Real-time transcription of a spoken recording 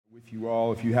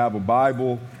If you have a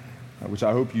Bible, which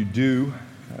I hope you do,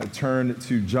 turn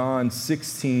to John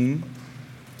 16.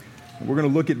 We're going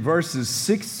to look at verses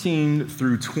 16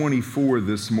 through 24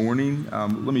 this morning.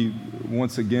 Let me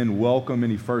once again welcome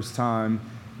any first-time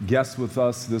guests with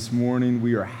us this morning.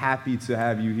 We are happy to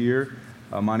have you here.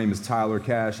 My name is Tyler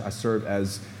Cash. I serve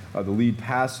as the lead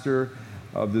pastor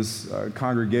of this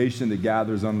congregation that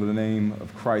gathers under the name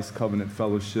of Christ Covenant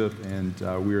Fellowship, and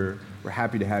we're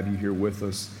happy to have you here with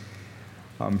us.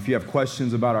 If you have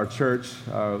questions about our church,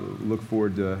 look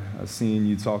forward to seeing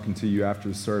you, talking to you after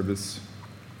the service.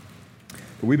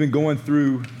 But we've been going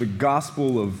through the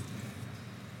gospel of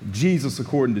Jesus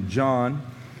according to John,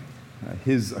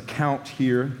 his account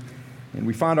here. And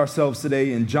we find ourselves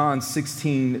today in John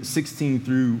 16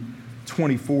 through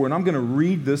 24. And I'm going to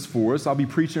read this for us. I'll be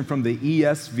preaching from the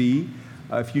ESV.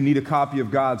 If you need a copy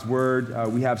of God's Word,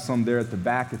 we have some there at the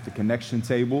back at the connection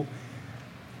table.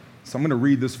 So I'm going to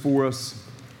read this for us.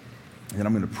 And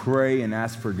I'm going to pray and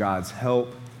ask for God's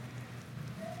help.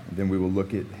 And then we will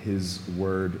look at his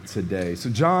word today. So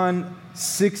John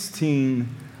 16,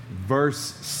 verse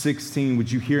 16. Would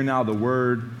you hear now the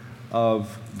word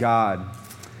of God?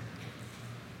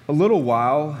 A little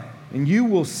while, and you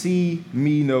will see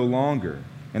me no longer.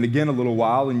 And again a little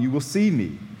while, and you will see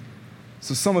me.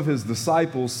 So some of his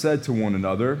disciples said to one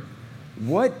another,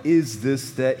 "What is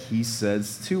this that he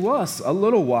says to us? A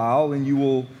little while, and you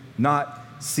will not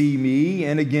see me,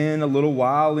 and again a little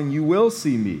while, and you will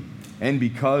see me, and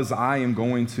because I am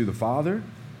going to the Father?"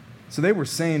 So they were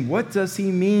saying, "What does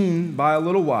he mean by a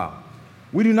little while?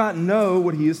 We do not know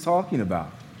what he is talking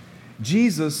about."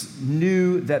 Jesus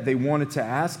knew that they wanted to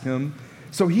ask him,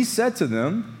 so he said to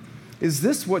them, "Is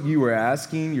this what you were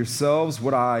asking yourselves,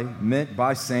 what I meant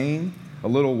by saying, a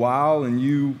little while, and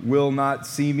you will not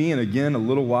see me, and again a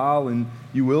little while, and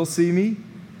you will see me?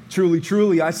 Truly,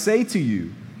 truly, I say to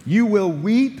you, you will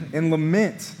weep and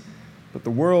lament, but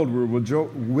the world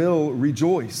will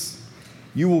rejoice.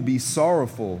 You will be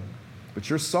sorrowful, but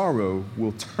your sorrow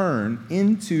will turn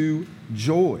into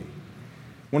joy.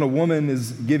 When a woman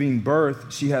is giving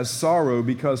birth, she has sorrow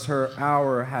because her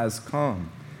hour has come.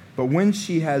 But when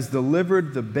she has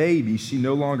delivered the baby, she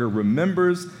no longer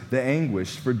remembers the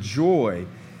anguish for joy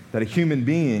that a human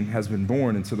being has been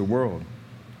born into the world.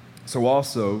 So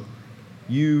also,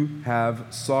 you have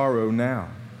sorrow now.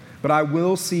 But I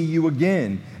will see you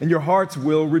again, and your hearts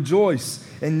will rejoice,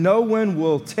 and no one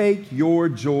will take your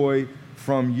joy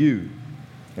from you.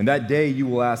 And that day you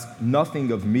will ask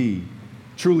nothing of me.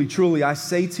 Truly, truly, I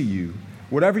say to you,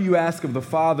 whatever you ask of the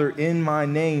Father in my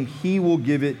name, he will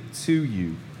give it to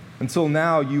you. Until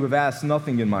now you have asked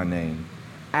nothing in my name.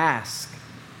 Ask,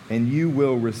 and you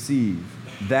will receive,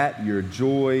 that your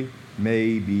joy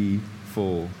may be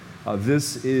full."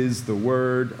 This is the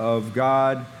word of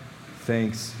God.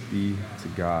 Thanks be to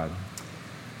God.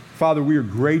 Father, we are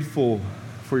grateful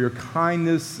for your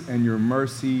kindness and your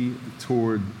mercy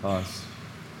toward us.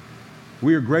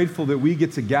 We are grateful that we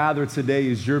get to gather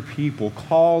today as your people,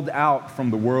 called out from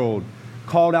the world,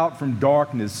 called out from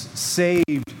darkness,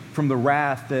 saved from the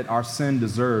wrath that our sin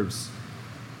deserves.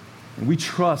 And we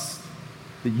trust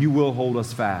that you will hold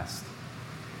us fast.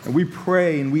 And we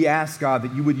pray and we ask, God,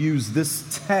 that you would use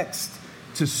this text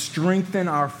to strengthen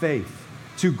our faith,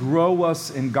 to grow us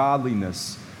in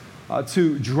godliness,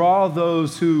 to draw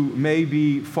those who may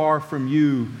be far from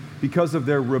you because of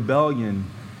their rebellion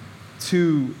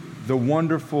to the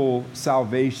wonderful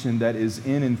salvation that is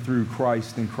in and through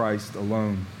Christ and Christ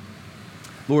alone.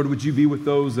 Lord, would you be with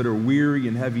those that are weary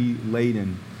and heavy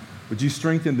laden? Would you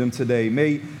strengthen them today?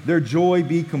 May their joy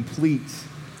be complete.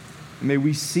 May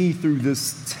we see through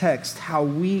this text how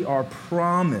we are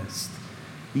promised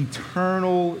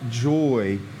eternal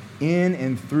joy in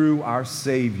and through our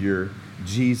Savior,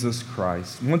 Jesus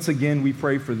Christ. Once again, we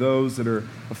pray for those that are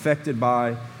affected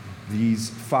by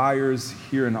these fires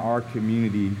here in our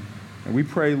community. And we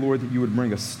pray, Lord, that you would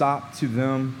bring a stop to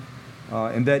them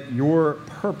and that your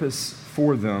purpose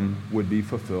for them would be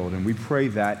fulfilled. And we pray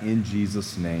that in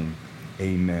Jesus' name,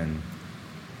 amen.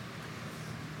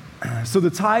 So the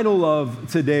title of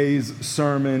today's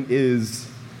sermon is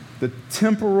 "The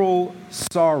Temporal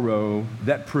Sorrow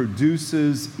That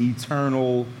Produces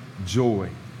Eternal Joy."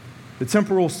 The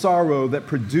temporal sorrow that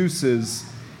produces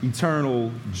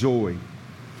eternal joy.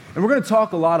 And we're going to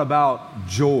talk a lot about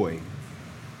joy,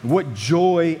 what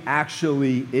joy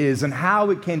actually is, and how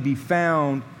it can be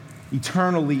found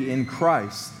eternally in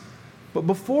Christ. But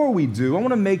before we do, I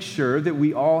want to make sure that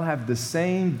we all have the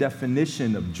same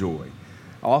definition of joy.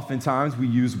 Oftentimes we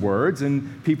use words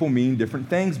and people mean different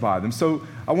things by them. So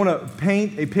I want to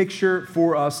paint a picture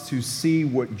for us to see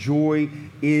what joy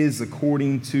is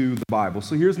according to the Bible.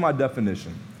 So here's my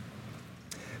definition.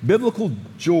 Biblical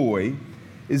joy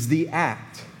is the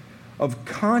act of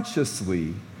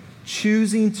consciously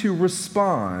choosing to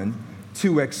respond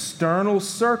to external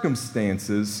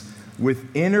circumstances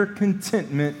with inner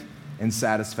contentment and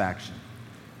satisfaction.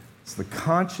 It's the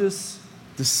conscious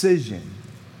decision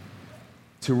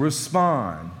to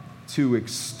respond to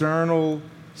external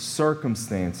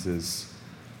circumstances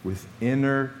with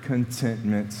inner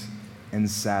contentment and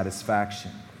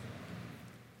satisfaction.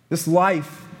 This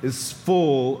life is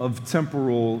full of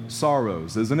temporal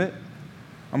sorrows, isn't it?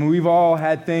 I mean, we've all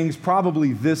had things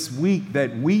probably this week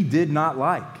that we did not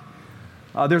like.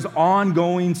 There's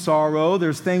ongoing sorrow.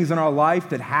 There's things in our life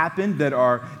that happen that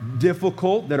are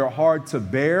difficult, that are hard to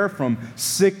bear, from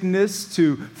sickness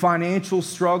to financial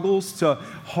struggles to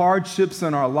hardships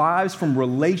in our lives, from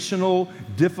relational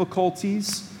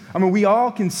difficulties. I mean, we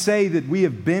all can say that we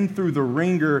have been through the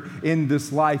ringer in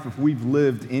this life if we've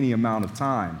lived any amount of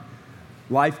time.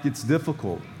 Life gets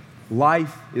difficult.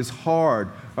 Life is hard.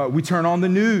 We turn on the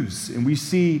news and we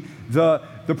see the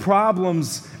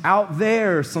problems out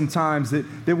there sometimes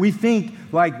that we think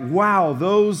like, wow,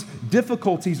 those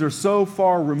difficulties are so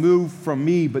far removed from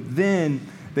me, but then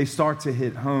they start to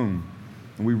hit home.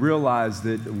 And we realize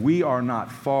that we are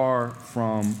not far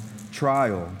from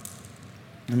trial.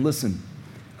 And listen,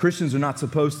 Christians are not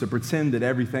supposed to pretend that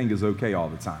everything is okay all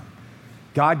the time.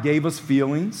 God gave us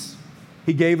feelings.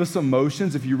 He gave us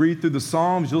emotions. If you read through the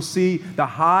Psalms, you'll see the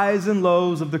highs and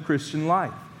lows of the Christian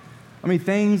life. I mean,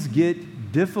 things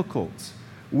get difficult.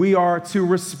 We are to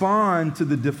respond to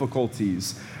the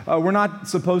difficulties. We're not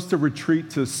supposed to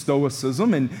retreat to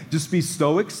stoicism and just be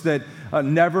stoics that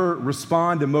never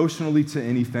respond emotionally to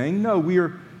anything. No, we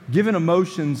are given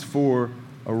emotions for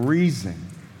a reason.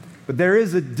 But there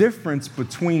is a difference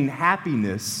between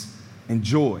happiness and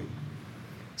joy.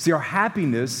 See, our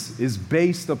happiness is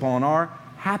based upon our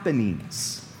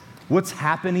happenings, what's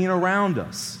happening around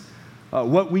us,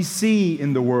 what we see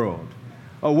in the world,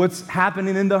 what's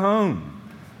happening in the home,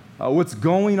 what's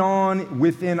going on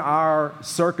within our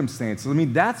circumstances. I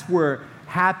mean, that's where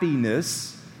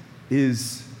happiness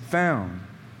is found.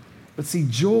 But see,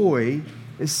 joy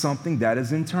is something that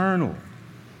is internal.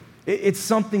 It's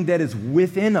something that is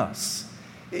within us.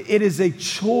 It is a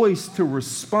choice to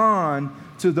respond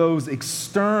to those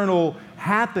external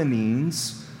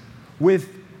happenings with,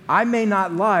 I may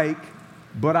not like,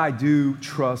 but I do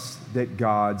trust that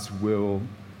God's will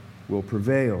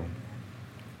prevail.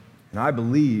 And I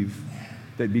believe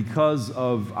that because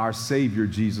of our Savior,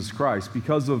 Jesus Christ,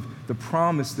 because of the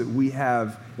promise that we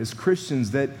have as Christians,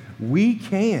 that we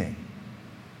can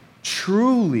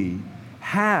truly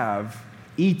have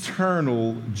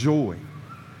eternal joy.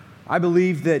 I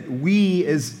believe that we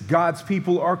as God's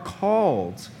people are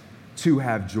called to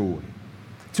have joy,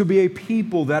 to be a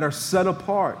people that are set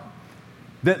apart,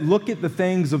 that look at the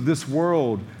things of this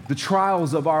world, the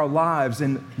trials of our lives,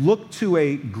 and look to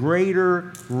a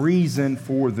greater reason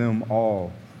for them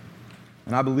all.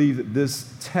 And I believe that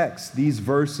this text, these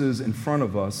verses in front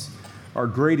of us, are a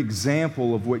great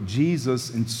example of what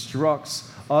Jesus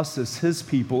instructs us as his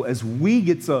people as we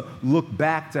get to look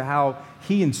back to how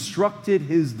he instructed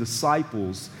his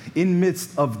disciples in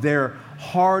midst of their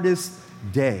hardest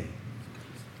day.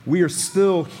 We are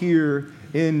still here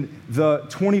in the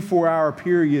 24-hour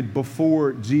period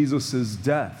before Jesus'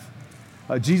 death.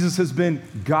 Jesus has been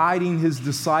guiding his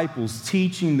disciples,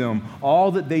 teaching them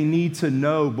all that they need to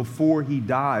know before he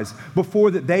dies,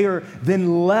 before that they are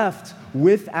then left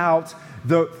without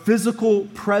the physical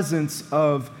presence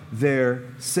of their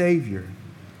Savior.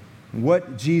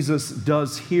 What Jesus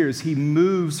does here is he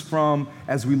moves from,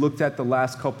 as we looked at the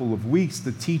last couple of weeks,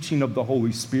 the teaching of the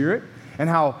Holy Spirit and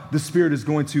how the Spirit is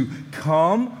going to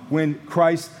come when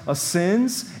Christ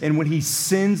ascends, and when he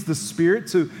sends the Spirit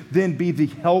to then be the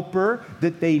helper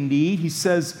that they need. He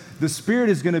says the Spirit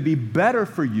is going to be better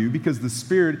for you because the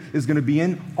Spirit is going to be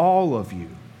in all of you.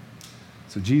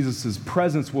 So Jesus'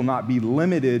 presence will not be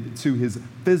limited to his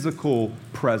physical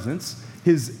presence,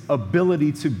 his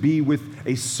ability to be with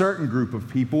a certain group of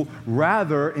people.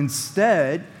 Rather,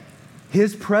 instead,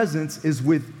 his presence is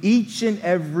with each and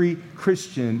every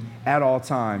Christian at all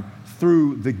time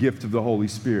through the gift of the Holy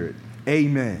Spirit.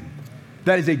 Amen.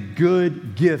 That is a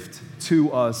good gift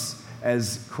to us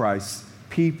as Christ's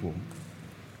people.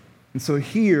 And so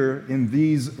here in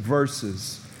these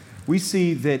verses, we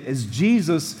see that as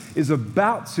Jesus is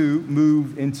about to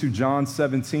move into John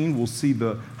 17, we'll see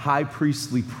the high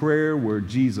priestly prayer where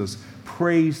Jesus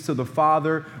prays to the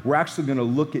Father. We're actually going to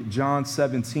look at John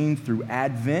 17 through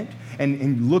Advent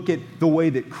and look at the way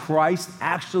that Christ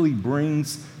actually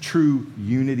brings true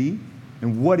unity.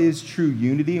 And what is true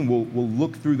unity? And we'll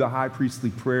look through the high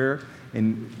priestly prayer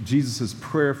and Jesus'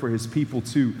 prayer for his people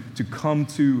to come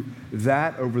to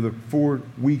that over the 4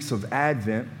 weeks of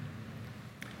Advent.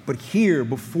 But here,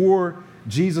 before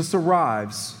Jesus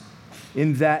arrives,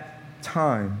 in that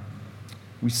time,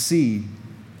 we see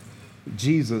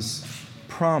Jesus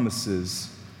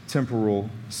promises temporal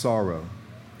sorrow.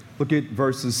 Look at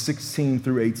verses 16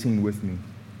 through 18 with me.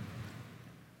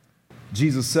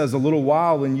 Jesus says, "A little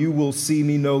while and you will see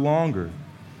me no longer.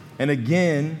 And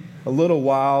again, a little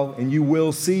while and you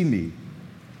will see me."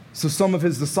 So some of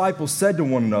his disciples said to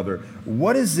one another,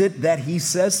 "What is it that he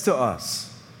says to us?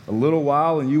 A little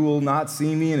while and you will not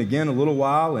see me, and again a little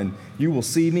while and you will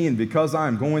see me, and because I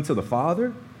am going to the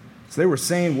Father?" So they were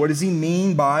saying, what does he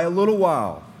mean by a little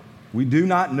while? We do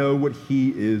not know what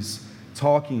he is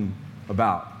talking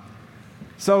about.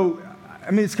 So,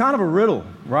 it's kind of a riddle,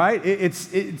 right?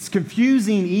 It's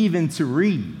confusing even to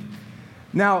read.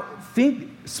 Now, think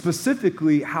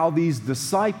specifically how these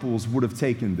disciples would have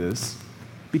taken this,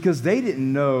 because they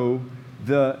didn't know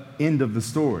the end of the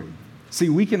story. See,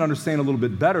 we can understand a little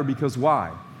bit better because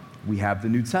why? We have the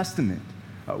New Testament.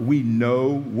 We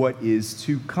know what is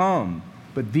to come.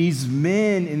 But these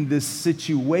men in this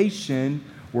situation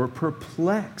were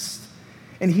perplexed.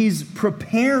 And he's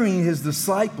preparing his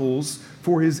disciples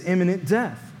for his imminent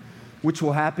death, which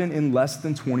will happen in less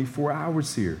than 24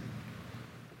 hours here.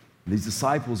 These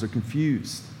disciples are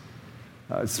confused.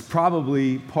 It's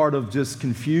probably part of just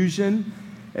confusion,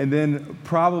 and then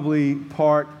probably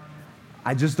part,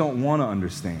 I just don't want to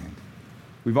understand.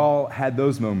 We've all had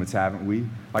those moments, haven't we?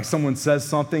 Like someone says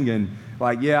something and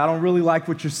I don't really like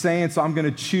what you're saying, so I'm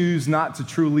going to choose not to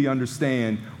truly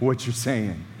understand what you're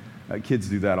saying. Kids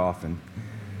do that often.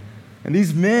 And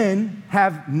these men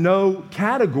have no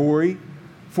category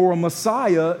for a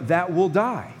Messiah that will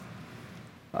die.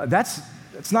 That's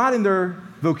not in their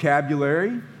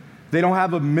vocabulary. They don't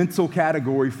have a mental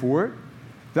category for it.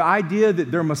 The idea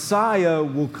that their Messiah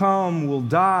will come, will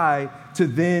die, to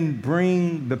then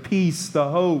bring the peace, the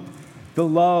hope, the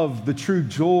love, the true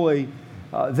joy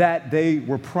that they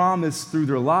were promised through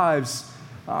their lives,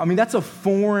 that's a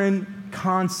foreign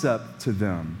concept to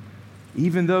them.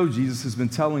 Even though Jesus has been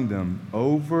telling them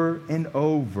over and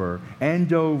over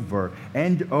and over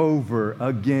and over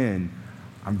again,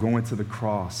 I'm going to the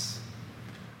cross.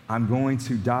 I'm going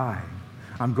to die.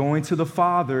 I'm going to the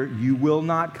Father. You will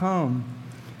not come.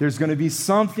 There's going to be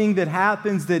something that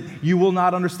happens that you will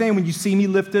not understand when you see me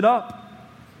lifted up.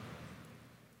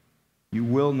 You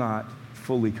will not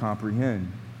fully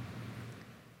comprehend.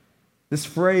 This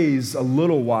phrase, "a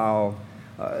little while,"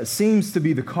 seems to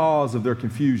be the cause of their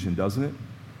confusion, doesn't it?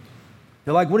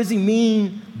 They're like, what does he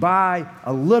mean by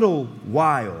a little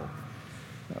while?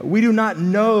 We do not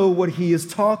know what he is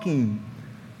talking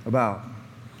about.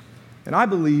 And I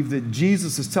believe that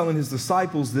Jesus is telling his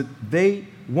disciples that they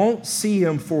won't see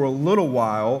him for a little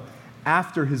while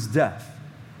after his death.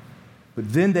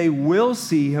 But then they will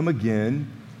see him again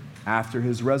after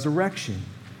his resurrection.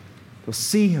 They'll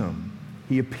see him.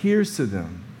 He appears to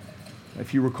them.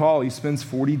 If you recall, he spends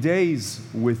 40 days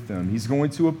with them. He's going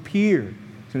to appear.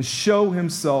 He's going to show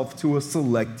himself to a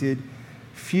selected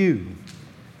few.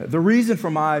 The reason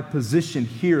for my position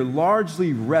here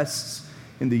largely rests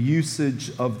in the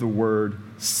usage of the word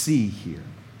see here.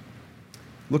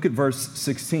 Look at verse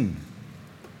 16.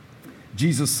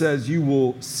 Jesus says, "You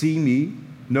will see me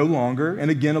no longer, and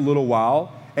again a little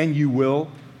while, and you will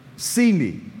see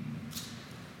me."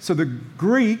 So the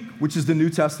Greek, which is the New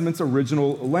Testament's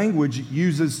original language,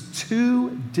 uses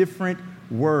two different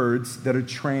words that are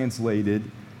translated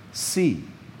see.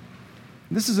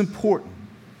 This is important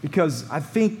because I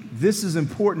think this is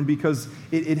important because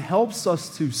it helps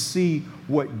us to see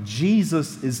what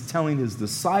Jesus is telling his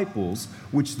disciples,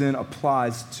 which then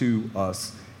applies to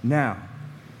us now.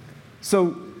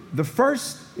 So the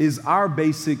first is our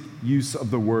basic use of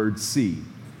the word see.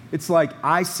 It's like,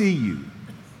 I see you.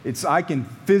 It's I can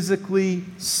physically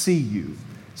see you.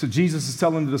 So Jesus is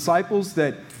telling the disciples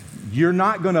that you're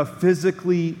not going to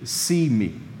physically see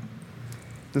me.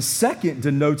 The second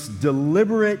denotes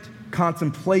deliberate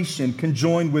contemplation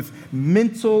conjoined with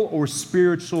mental or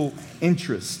spiritual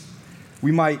interest.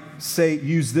 We might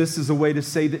use this as a way to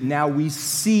say that now we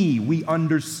see, we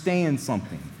understand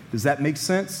something. Does that make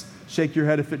sense? Shake your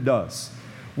head if it does.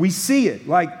 We see it,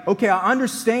 like, okay, I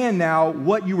understand now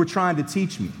what you were trying to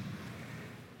teach me.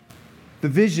 The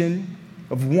vision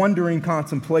of wondering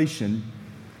contemplation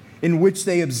in which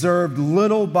they observed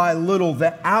little by little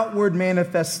the outward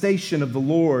manifestation of the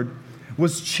Lord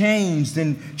was changed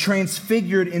and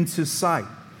transfigured into sight,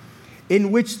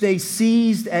 in which they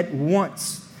seized at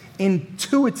once,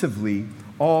 intuitively,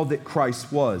 all that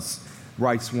Christ was,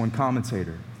 writes one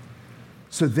commentator.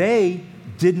 So they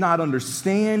did not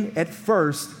understand at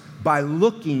first by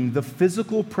looking the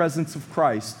physical presence of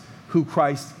Christ, who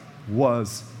Christ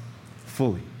was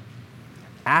fully.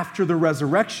 After the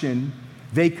resurrection,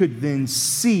 they could then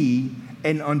see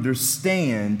and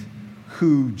understand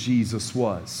who Jesus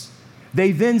was.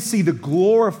 They then see the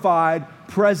glorified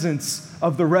presence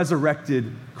of the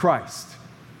resurrected Christ.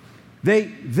 They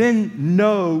then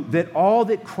know that all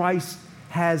that Christ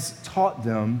has taught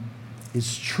them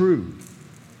is true.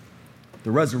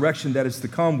 The resurrection that is to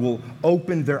come will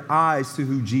open their eyes to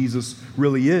who Jesus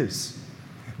really is.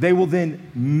 They will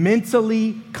then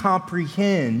mentally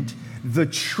comprehend the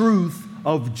truth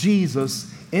of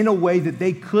Jesus in a way that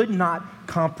they could not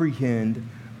comprehend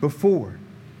before.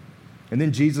 And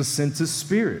then Jesus sends His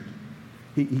Spirit.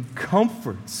 He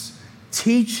comforts,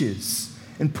 teaches,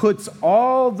 and puts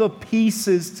all the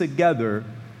pieces together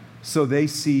so they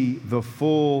see the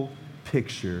full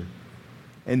picture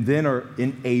and then are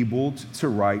enabled to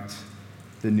write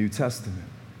the New Testament.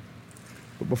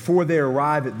 But before they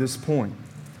arrive at this point,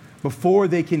 before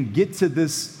they can get to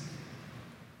this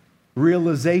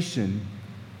realization,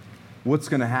 what's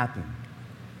going to happen?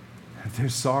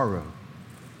 There's sorrow.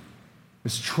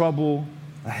 There's trouble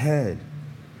ahead.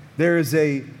 There is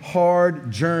a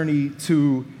hard journey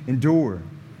to endure.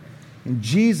 And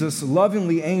Jesus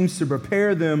lovingly aims to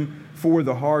prepare them for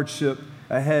the hardship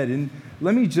ahead. And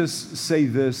let me just say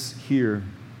this here.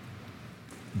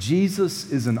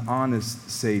 Jesus is an honest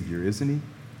Savior, isn't He?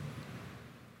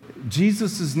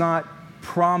 Jesus does not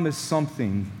promise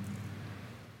something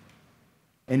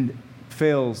and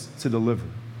fails to deliver.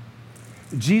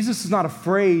 Jesus is not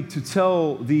afraid to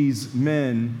tell these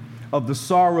men of the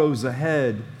sorrows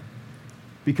ahead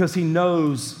because He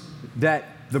knows that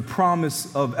the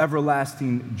promise of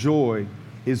everlasting joy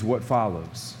is what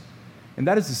follows. And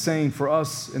that is the same for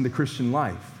us in the Christian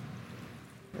life.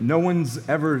 No one's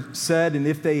ever said, and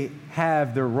if they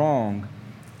have, they're wrong,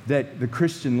 that the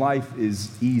Christian life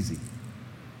is easy.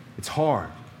 It's hard.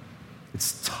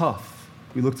 It's tough.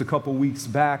 We looked a couple weeks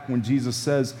back when Jesus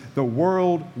says, the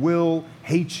world will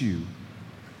hate you.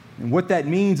 And what that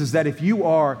means is that if you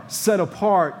are set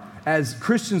apart, as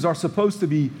Christians are supposed to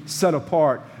be set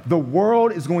apart, the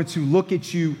world is going to look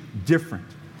at you different.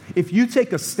 If you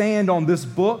take a stand on this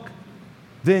book,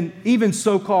 then even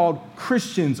so-called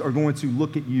Christians are going to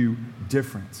look at you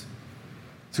different.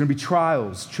 It's going to be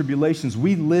trials, tribulations.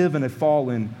 We live in a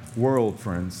fallen world,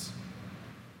 friends.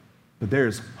 But there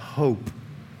is hope.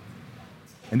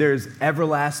 And there is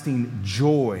everlasting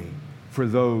joy for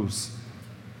those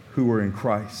who are in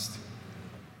Christ.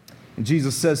 And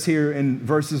Jesus says here in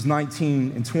verses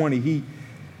 19 and 20, He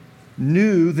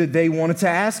knew that they wanted to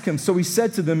ask Him. So He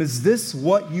said to them, is this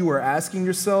what you are asking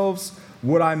yourselves?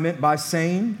 What I meant by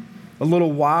saying, a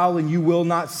little while and you will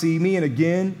not see me, and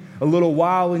again, a little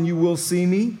while and you will see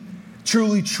me?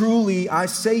 Truly, truly, I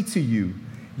say to you,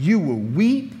 you will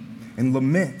weep and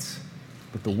lament,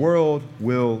 but the world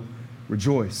will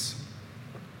rejoice.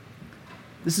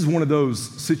 This is one of those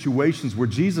situations where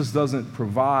Jesus doesn't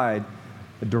provide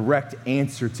a direct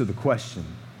answer to the question.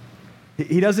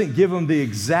 He doesn't give them the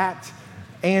exact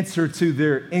answer to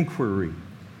their inquiry.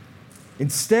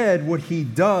 Instead, what He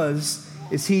does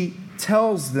is He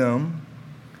tells them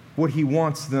what He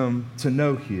wants them to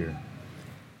know here.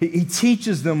 He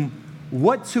teaches them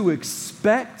what to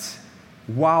expect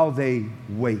while they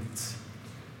wait.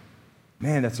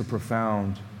 Man, that's a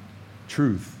profound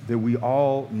truth that we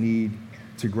all need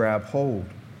to grab hold.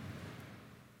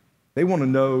 They want to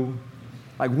know,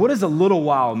 like, what does a little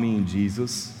while mean,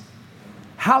 Jesus?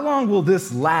 How long will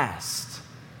this last?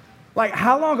 Like,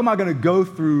 how long am I going to go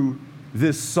through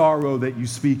this sorrow that you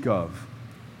speak of?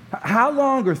 How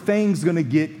long are things going to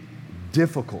get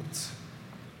difficult?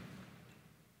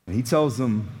 And He tells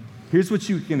them, here's what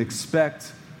you can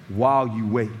expect while you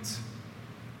wait.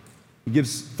 He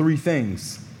gives three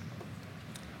things.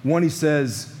 One, He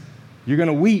says, you're going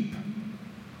to weep.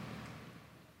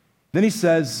 Then He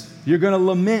says, you're going to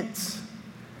lament.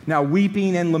 Now,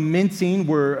 weeping and lamenting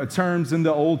were terms in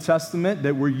the Old Testament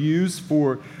that were used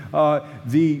for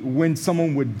when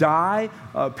someone would die,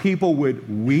 people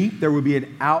would weep. There would be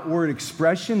an outward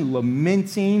expression.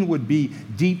 Lamenting would be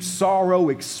deep sorrow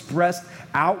expressed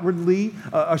outwardly,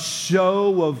 a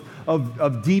show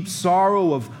of deep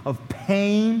sorrow, of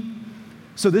pain.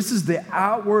 So this is the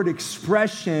outward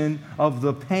expression of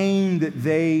the pain that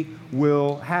they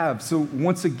will have. So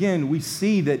once again, we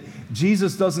see that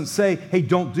Jesus doesn't say, hey,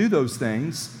 don't do those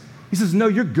things. He says, no,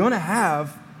 you're going to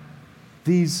have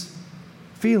these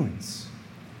feelings.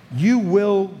 You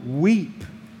will weep.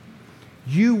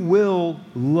 You will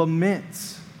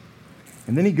lament.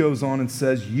 And then he goes on and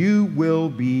says, you will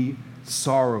be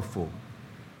sorrowful.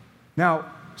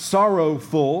 Now,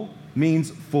 sorrowful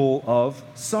means full of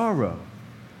sorrow.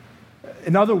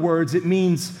 In other words, it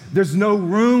means there's no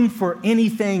room for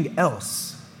anything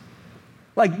else.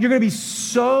 Like you're going to be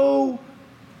so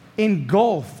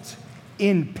engulfed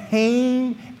in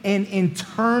pain and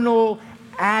internal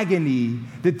agony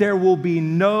that there will be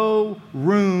no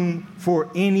room for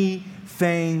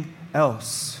anything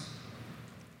else.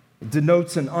 It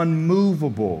denotes an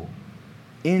unmovable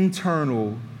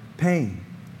internal pain.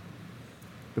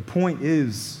 The point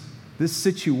is, this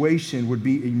situation would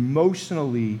be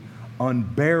emotionally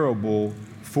unbearable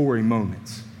for a moment.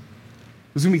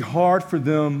 It was going to be hard for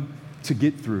them to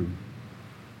get through.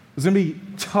 It was going to be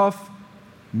a tough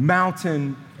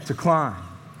mountain to climb.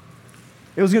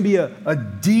 It was going to be a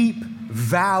deep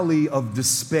valley of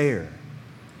despair.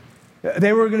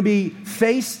 They were going to be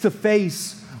face to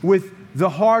face with the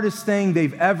hardest thing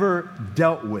they've ever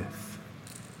dealt with.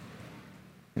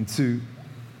 And to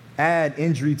add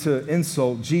injury to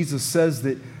insult, Jesus says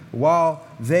that while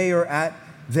they are at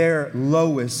their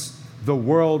lowest, the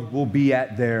world will be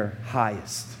at their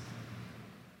highest.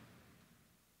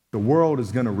 The world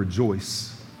is going to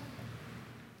rejoice.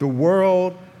 The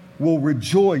world will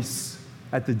rejoice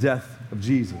at the death of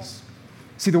Jesus.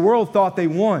 See, the world thought they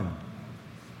won.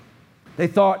 They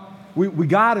thought, we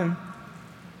got him.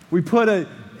 We put an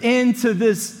end to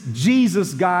this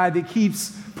Jesus guy that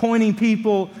keeps pointing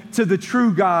people to the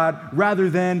true God rather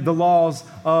than the laws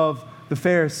of the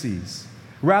Pharisees,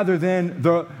 rather than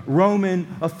the Roman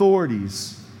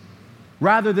authorities,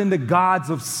 rather than the gods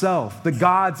of self, the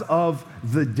gods of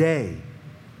the day.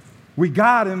 We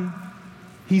got him.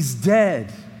 He's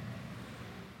dead.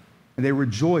 And they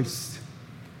rejoiced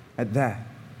at that.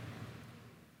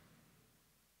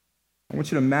 I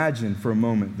want you to imagine for a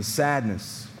moment the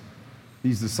sadness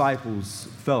these disciples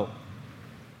felt,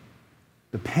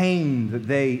 the pain that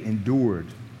they endured.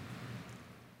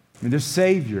 I mean, their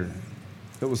Savior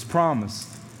that was promised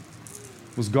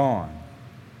was gone.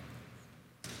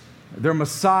 Their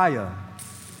Messiah,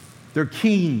 their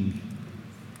King,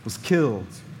 was killed.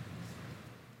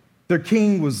 Their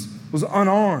King was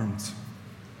unarmed.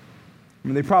 I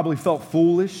mean, they probably felt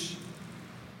foolish,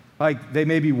 like they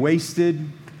maybe wasted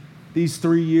these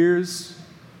 3 years.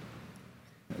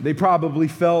 They probably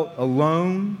felt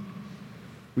alone.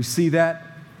 We see that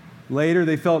later.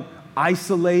 They felt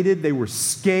isolated. They were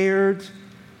scared.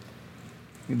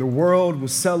 And the world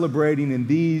was celebrating, and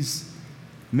these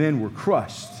men were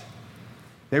crushed.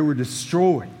 They were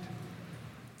destroyed.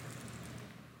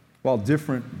 While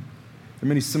different, there are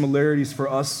many similarities for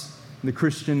us in the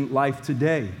Christian life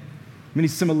today. Many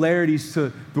similarities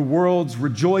to the world's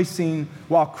rejoicing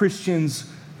while Christians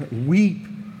weep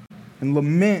and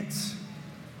lament.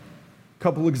 A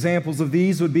couple examples of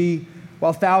these would be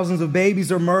while thousands of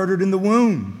babies are murdered in the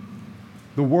womb,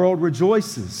 the world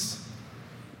rejoices.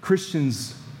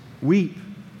 Christians weep.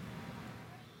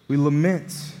 We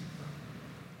lament.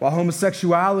 While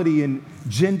homosexuality and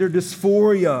gender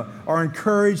dysphoria are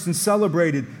encouraged and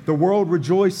celebrated, the world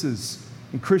rejoices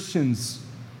and Christians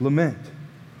lament.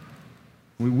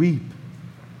 We weep.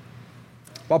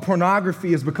 While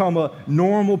pornography has become a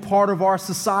normal part of our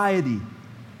society,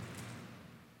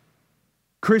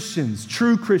 Christians,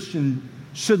 true Christians,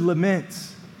 should lament,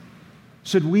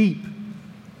 should weep.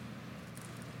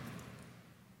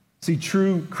 See,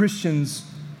 true Christians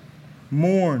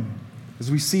mourn as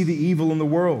we see the evil in the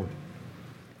world.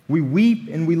 We weep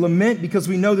and we lament because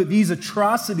we know that these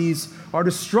atrocities are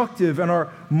destructive and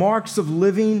are marks of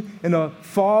living in a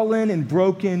fallen and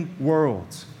broken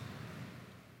world.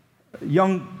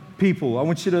 Young people, I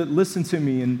want you to listen to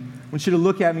me and I want you to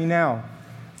look at me now.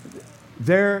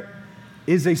 There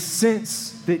is a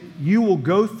sense that you will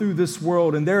go through this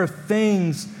world and there are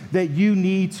things that you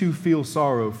need to feel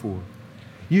sorrow for.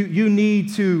 You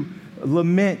need to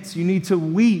lament. You need to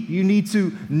weep. You need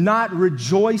to not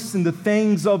rejoice in the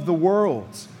things of the world.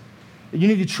 You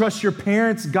need to trust your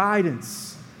parents'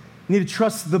 guidance. You need to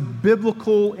trust the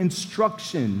biblical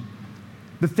instruction.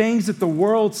 The things that the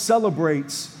world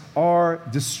celebrates are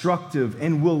destructive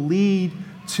and will lead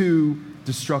to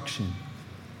destruction.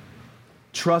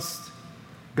 Trust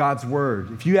God's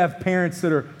word. If you have parents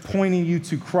that are pointing you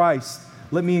to Christ,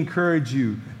 let me encourage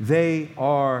you. They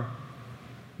are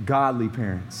godly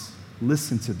parents.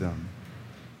 Listen to them.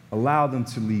 Allow them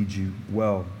to lead you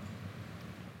well.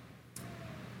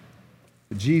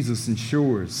 But Jesus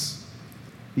ensures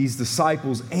these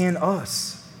disciples and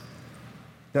us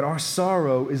that our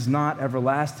sorrow is not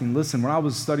everlasting. Listen, when I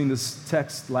was studying this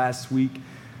text last week,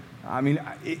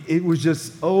 it was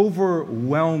just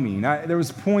overwhelming. There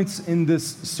was points in this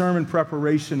sermon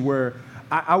preparation where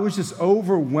I was just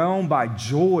overwhelmed by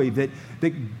joy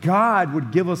that God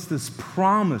would give us this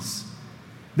promise,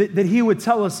 that He would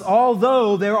tell us,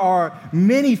 although there are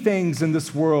many things in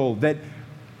this world that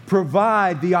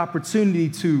provide the opportunity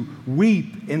to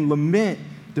weep and lament,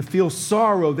 to feel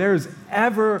sorrow, there is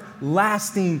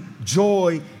everlasting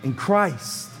joy in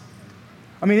Christ.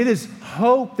 It is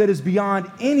hope that is beyond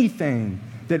anything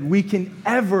that we can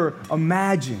ever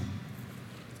imagine.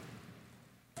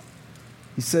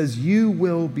 He says, you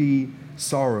will be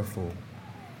sorrowful,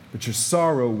 but your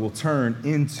sorrow will turn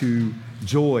into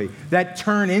joy. That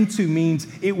turn into means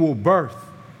it will birth,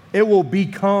 it will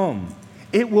become,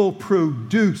 it will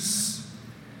produce.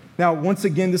 Now, once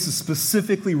again, this is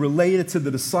specifically related to the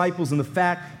disciples and the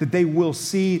fact that they will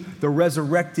see the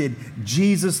resurrected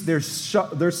Jesus. Their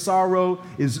sorrow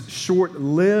is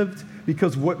short-lived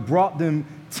because what brought them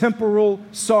temporal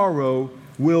sorrow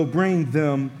will bring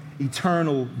them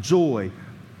eternal joy.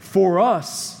 For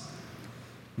us,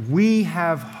 we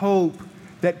have hope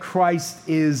that Christ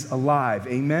is alive.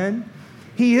 Amen?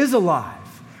 He is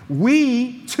alive.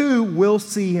 We, too, will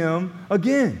see Him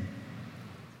again.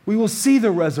 We will see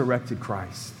the resurrected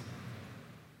Christ.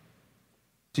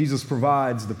 Jesus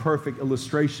provides the perfect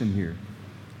illustration here.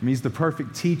 He's the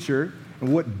perfect teacher.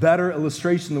 And what better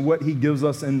illustration than what He gives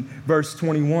us in verse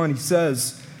 21? He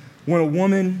says, when a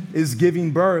woman is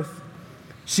giving birth,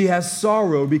 she has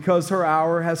sorrow because her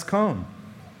hour has come.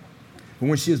 But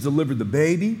when she has delivered the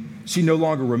baby, she no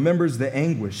longer remembers the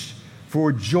anguish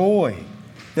for joy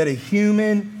that a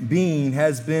human being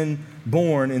has been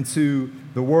born into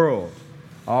the world.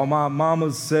 All my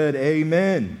mamas said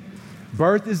amen.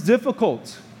 Birth is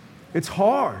difficult. It's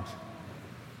hard.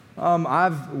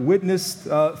 I've witnessed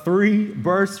 3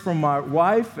 births from my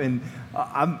wife, and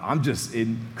I'm just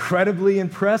incredibly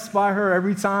impressed by her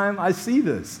every time I see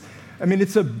this.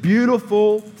 It's a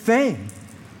beautiful thing.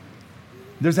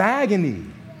 There's agony.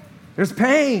 There's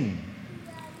pain.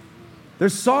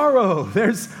 There's sorrow.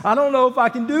 I don't know if I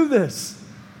can do this.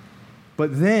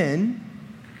 But then,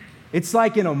 it's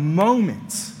like in a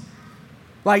moment,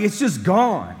 like it's just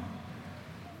gone.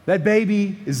 That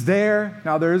baby is there.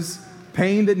 Now there's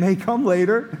pain that may come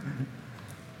later.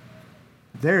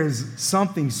 There is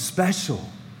something special.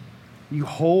 You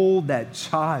hold that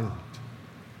child,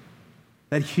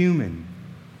 that human,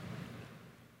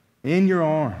 in your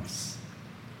arms.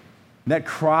 That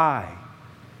cry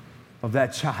of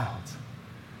that child,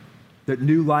 that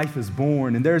new life is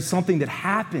born. And there's something that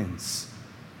happens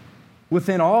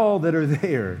within all that are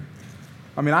there.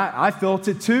 I felt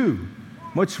it too.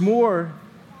 Much more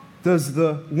does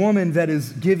the woman that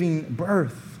is giving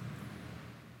birth.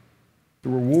 The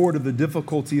reward of the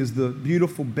difficulty is the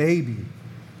beautiful baby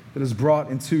that is brought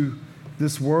into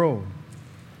this world.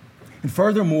 And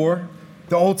furthermore,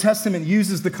 the Old Testament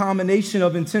uses the combination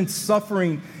of intense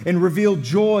suffering and revealed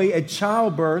joy at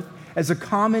childbirth as a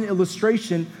common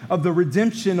illustration of the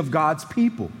redemption of God's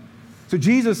people. So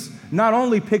Jesus not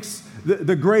only picks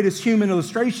the greatest human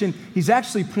illustration, He's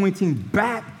actually pointing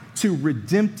back to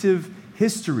redemptive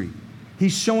history.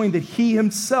 He's showing that He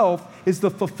Himself is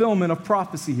the fulfillment of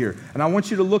prophecy here. And I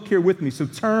want you to look here with me. So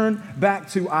turn back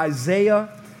to Isaiah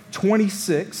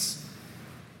 26,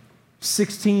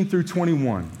 16 through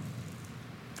 21.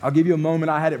 I'll give you a moment.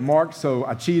 I had it marked, so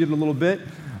I cheated a little bit.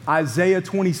 Isaiah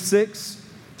 26,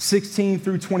 16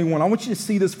 through 21. I want you to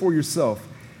see this for yourself.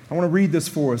 I want to read this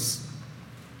for us.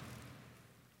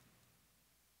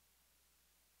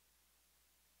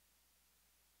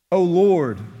 O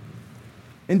Lord,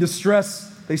 in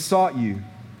distress they sought you.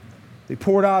 They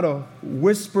poured out a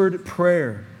whispered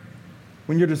prayer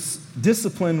when your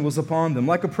discipline was upon them.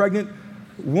 Like a pregnant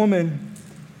woman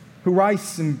who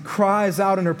writes and cries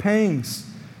out in her pangs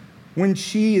when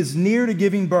she is near to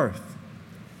giving birth.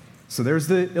 So there's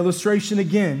the illustration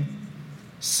again.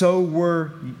 So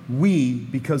were we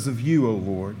because of you, O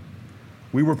Lord.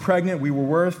 We were pregnant, we were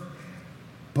worth,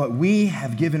 but we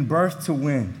have given birth to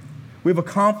wind. We have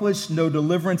accomplished no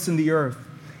deliverance in the earth.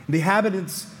 The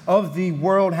inhabitants of the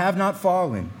world have not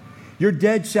fallen. Your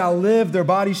dead shall live, their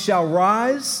bodies shall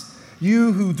rise.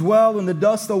 You who dwell in the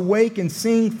dust awake and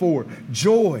sing for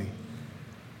joy.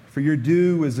 For your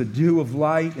dew is a dew of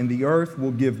light, and the earth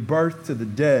will give birth to the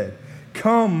dead.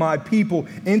 Come, my people,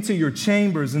 into your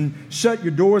chambers and shut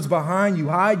your doors behind you.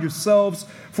 Hide yourselves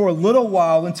for a little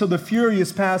while until the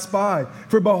furious pass by.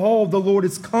 For behold, the Lord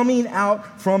is coming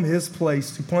out from his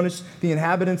place to punish the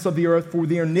inhabitants of the earth for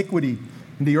their iniquity.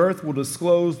 And the earth will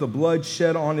disclose the blood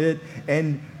shed on it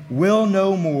and will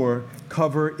no more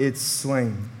cover its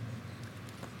slain.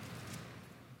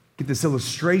 Get this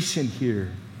illustration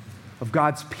here of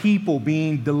God's people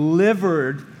being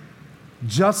delivered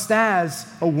just as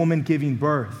a woman giving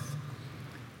birth.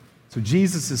 So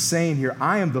Jesus is saying here,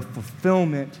 I am the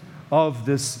fulfillment of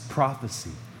this prophecy.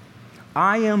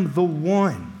 I am the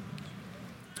one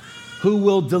who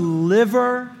will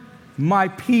deliver my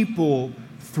people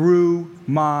through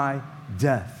my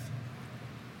death.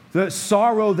 The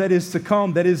sorrow that is to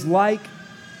come, that is like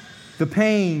the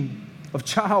pain of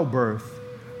childbirth,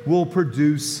 will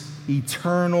produce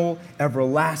eternal,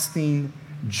 everlasting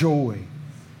joy.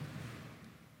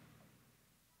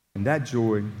 And that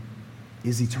joy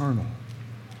is eternal.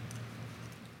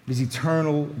 It is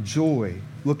eternal joy.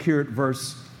 Look here at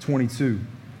verse 22.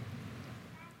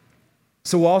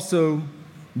 So also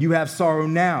you have sorrow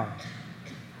now,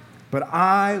 but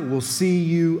I will see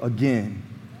you again,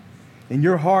 and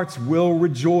your hearts will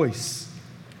rejoice.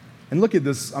 And look at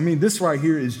this. I mean, this right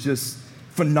here is just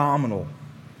phenomenal.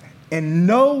 And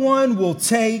no one will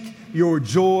take your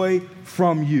joy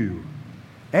from you.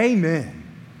 Amen.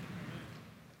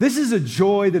 This is a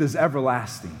joy that is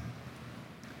everlasting.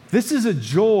 This is a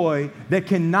joy that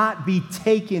cannot be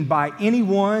taken by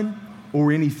anyone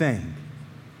or anything.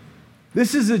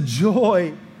 This is a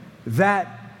joy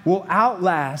that will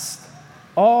outlast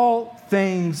all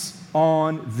things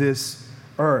on this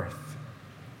earth.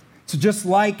 So just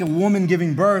like a woman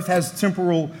giving birth has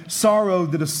temporal sorrow,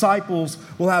 the disciples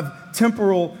will have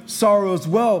temporal sorrow as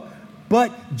well,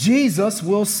 but Jesus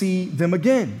will see them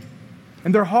again.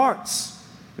 And their hearts,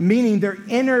 meaning their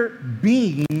inner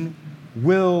being,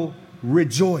 will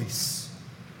rejoice.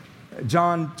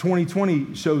 John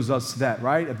 20:20 shows us that,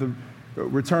 right? At the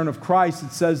return of Christ,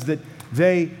 it says that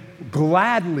they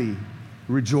gladly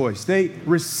rejoiced. They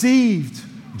received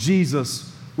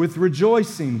Jesus with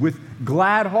rejoicing, with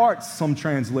glad hearts, some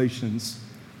translations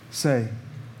say.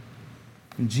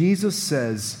 And Jesus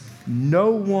says,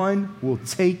 no one will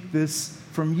take this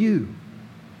from you.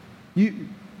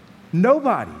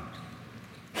 Nobody.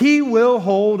 He will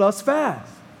hold us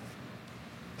fast.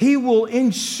 He will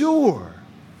ensure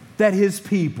that his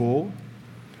people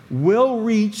will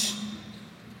reach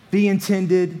the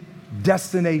intended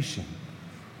destination.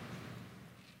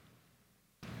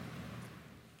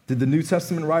 Did the New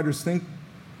Testament writers think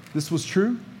this was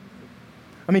true?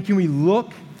 I mean, can we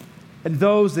look at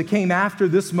those that came after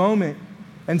this moment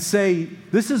and say,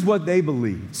 this is what they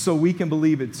believed, so we can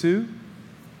believe it too?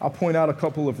 I'll point out a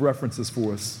couple of references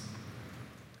for us.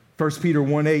 1 Peter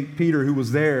 1:8, Peter, who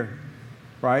was there,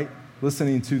 right,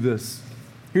 listening to this.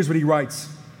 Here's what he writes.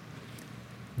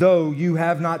 Though you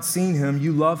have not seen him,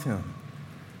 you love him.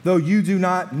 Though you do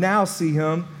not now see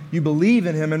him, you believe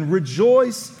in him and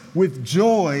rejoice with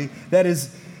joy that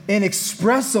is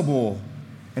inexpressible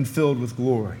and filled with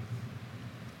glory.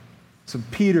 So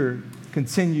Peter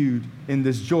continued in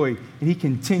this joy, and he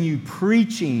continued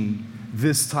preaching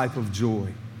this type of joy.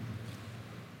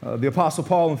 The Apostle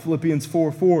Paul in Philippians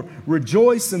 4:4,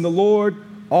 rejoice in the Lord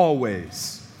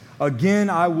always. Again,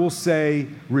 I will say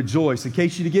rejoice. In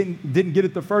case you didn't get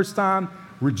it the first time,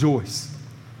 rejoice.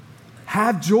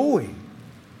 Have joy.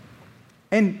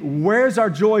 And where's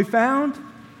our joy found?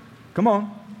 Come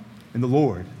on, in the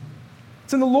Lord.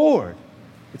 It's in the Lord.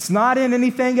 It's not in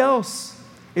anything else.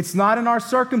 It's not in our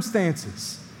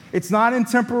circumstances. It's not in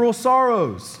temporal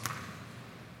sorrows.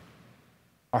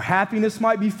 Our happiness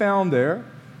might be found there.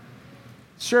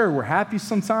 Sure, we're happy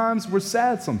sometimes, we're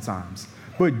sad sometimes.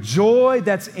 But joy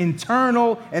that's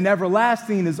internal and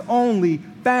everlasting is only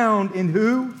found in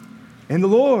who? In the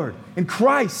Lord, in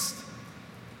Christ.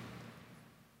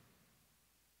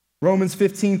 Romans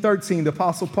 15:13, the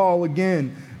Apostle Paul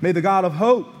again, may the God of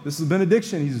hope, this is a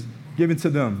benediction he's given to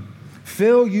them,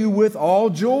 fill you with all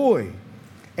joy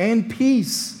and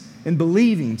peace in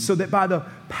believing, so that by the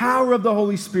power of the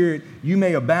Holy Spirit you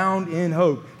may abound in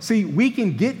hope. See, we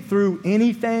can get through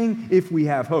anything if we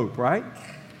have hope, right?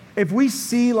 If we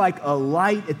see like a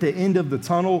light at the end of the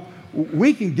tunnel,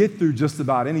 we can get through just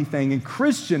about anything. And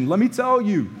Christian, let me tell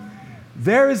you,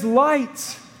 there is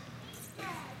light.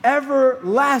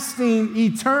 Everlasting,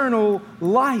 eternal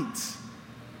light.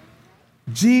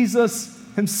 Jesus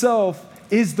himself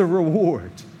is the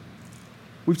reward.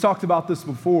 We've talked about this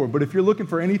before, but if you're looking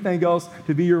for anything else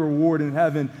to be your reward in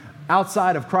heaven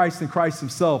outside of Christ and Christ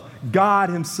himself, God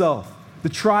himself, the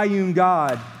triune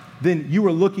God, then you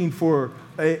are looking for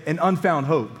an unfound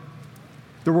hope.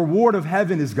 The reward of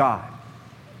heaven is God.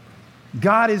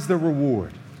 God is the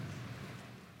reward.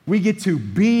 We get to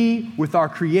be with our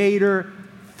Creator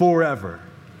forever.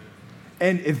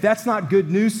 And if that's not good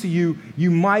news to you,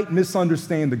 you might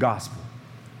misunderstand the gospel.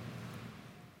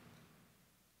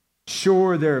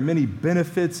 Sure, there are many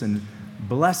benefits and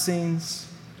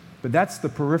blessings, but that's the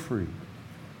periphery.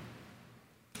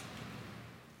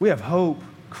 We have hope,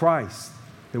 Christ,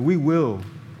 that we will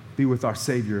be with our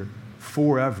Savior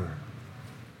forever,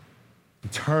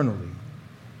 eternally.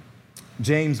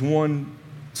 James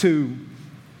 1:2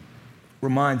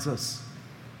 reminds us,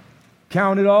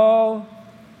 count it all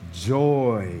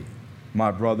joy,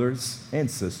 my brothers and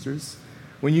sisters,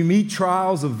 when you meet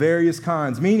trials of various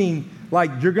kinds, meaning like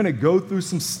you're going to go through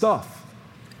some stuff.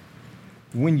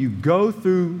 When you go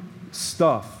through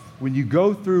stuff, when you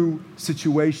go through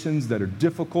situations that are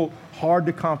difficult, hard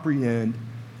to comprehend,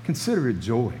 consider it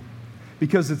joy,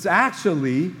 because it's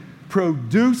actually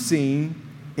producing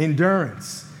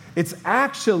endurance. It's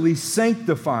actually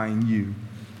sanctifying you.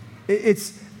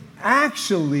 It's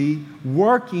actually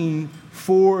working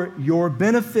for your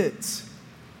benefit.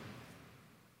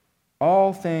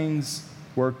 All things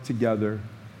work together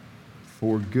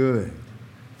for good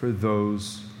for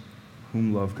those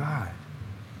whom love God.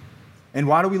 And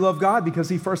why do we love God? Because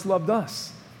He first loved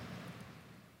us.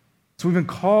 So we've been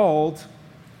called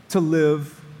to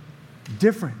live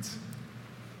different.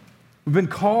 We've been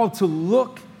called to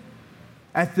look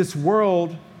at this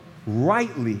world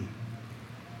rightly,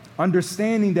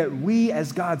 understanding that we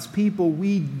as God's people,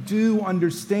 we do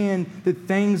understand that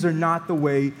things are not the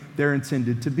way they're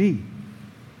intended to be.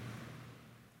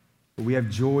 But we have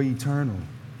joy eternal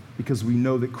because we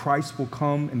know that Christ will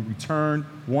come and return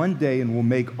one day and will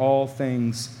make all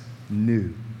things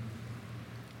new.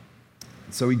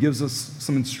 So He gives us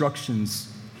some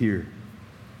instructions here.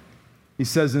 He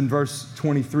says in verse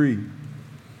 23,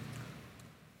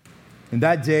 "In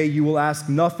that day you will ask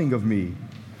nothing of me."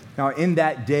 Now, in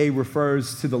that day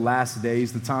refers to the last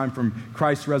days, the time from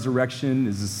Christ's resurrection,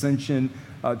 His ascension,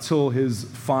 till His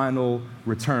final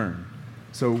return.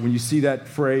 So when you see that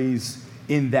phrase,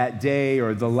 "in that day,"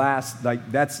 or the last,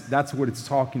 like that's what it's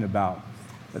talking about.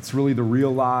 That's really the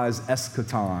realized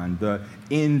eschaton, the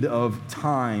end of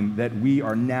time that we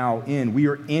are now in. We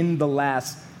are in the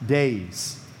last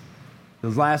days.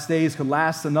 Those last days could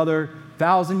last another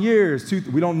 1,000 years.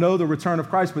 We don't know the return of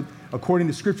Christ, but according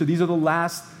to Scripture, these are the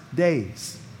last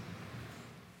days.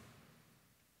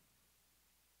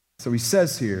 So He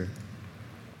says here,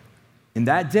 in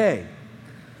that day,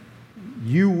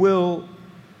 you will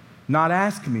not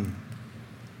ask me.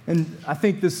 And I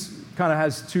think this kind of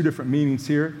has two different meanings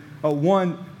here.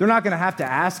 One, they're not going to have to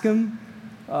ask Him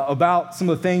about some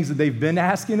of the things that they've been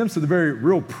asking Him. So the very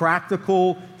real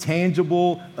practical,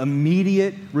 tangible,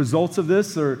 immediate results of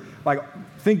this are like,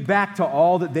 think back to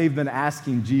all that they've been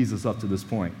asking Jesus up to this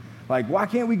point. Like, why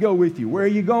can't we go with you? Where are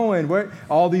you going? Where?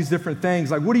 All these different things.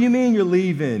 Like, what do you mean you're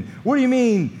leaving? What do you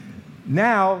mean?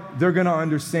 Now they're going to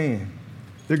understand.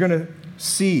 They're going to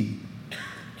see.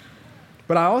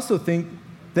 But I also think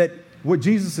that what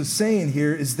Jesus is saying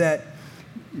here is that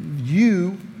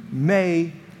you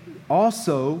may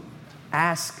also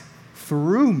ask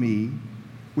through me,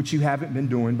 which you haven't been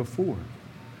doing before.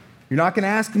 You're not going to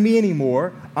ask me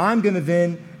anymore. I'm going to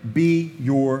then be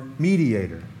your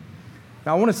mediator.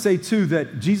 Now, I want to say, too,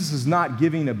 that Jesus is not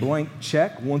giving a blank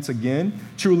check once again.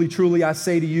 Truly, truly, I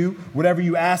say to you, whatever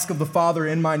you ask of the Father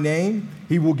in my name,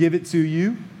 He will give it to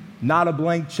you. Not a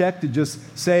blank check to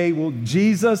just say, well,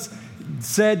 Jesus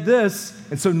said this,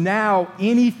 and so now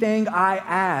anything I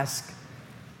ask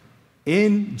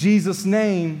in Jesus'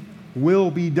 name will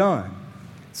be done.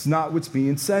 It's not what's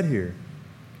being said here.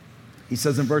 He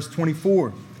says in verse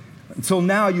 24, until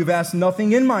now you've asked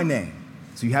nothing in my name,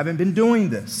 so you haven't been doing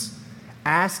this.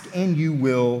 Ask and you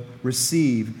will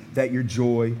receive, that your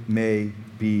joy may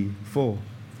be full.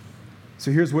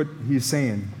 So here's what He's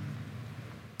saying.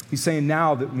 He's saying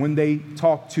now that when they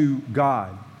talk to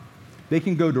God, they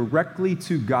can go directly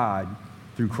to God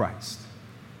through Christ.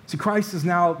 See, Christ is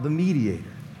now the mediator.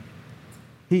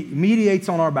 He mediates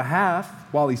on our behalf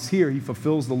while He's here. He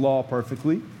fulfills the law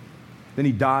perfectly. Then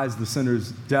He dies the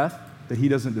sinner's death that he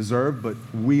doesn't deserve, but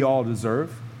we all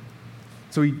deserve.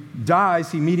 So He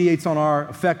dies, He mediates on our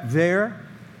effect there.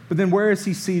 But then where is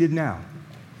He seated now?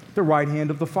 The right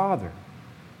hand of the Father.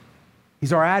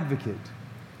 He's our advocate.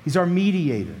 He's our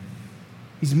mediator.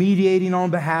 He's mediating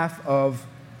on behalf of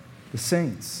the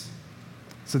saints.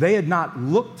 So they had not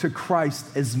looked to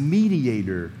Christ as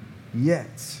mediator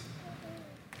yet.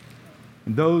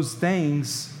 And those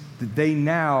things that they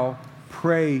now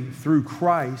pray through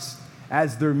Christ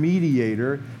as their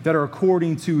mediator, that are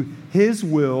according to his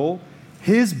will,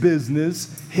 his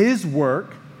business, his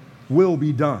work will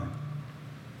be done.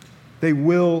 They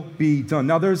will be done.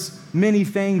 Now, there's many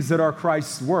things that are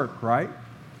Christ's work, right?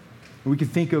 We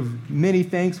could think of many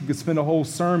things. We could spend a whole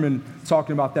sermon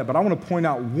talking about that. But I want to point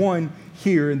out one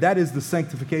here, and that is the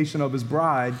sanctification of his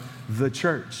bride, the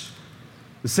church.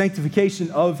 The sanctification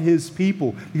of his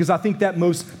people. Because I think that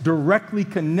most directly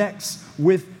connects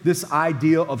with this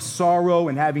idea of sorrow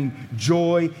and having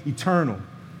joy eternal.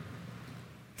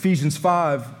 Ephesians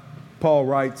 5, Paul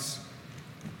writes,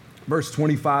 verse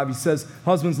 25, he says,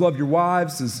 husbands, love your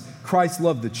wives as Christ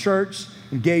loved the church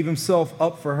and gave himself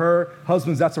up for her.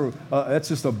 Husbands, that's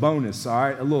just a bonus, all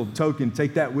right? A little token.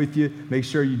 Take that with you. Make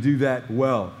sure you do that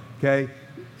well, okay?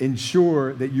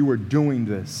 Ensure that you are doing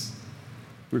this.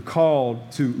 We're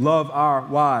called to love our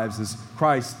wives as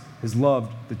Christ has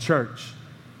loved the church.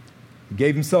 He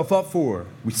gave himself up for her.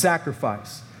 We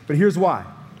sacrifice. But here's why.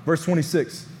 Verse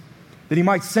 26, that he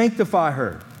might sanctify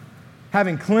her,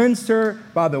 having cleansed her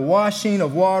by the washing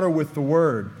of water with the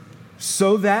word,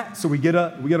 so we get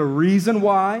a reason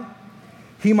why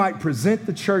he might present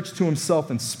the church to himself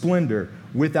in splendor,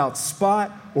 without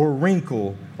spot or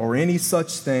wrinkle or any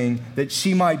such thing, that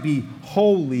she might be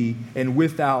holy and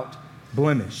without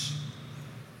blemish.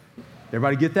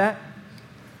 Everybody get that?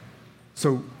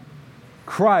 So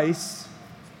Christ's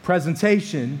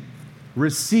presentation,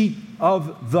 receipt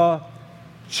of the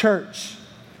church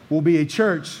will be a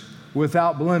church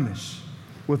without blemish,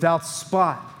 without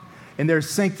spot. And there's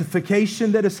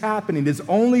sanctification that is happening. It's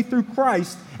only through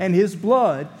Christ and his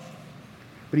blood,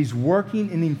 but he's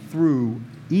working in and through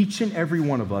each and every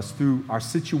one of us, through our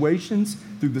situations,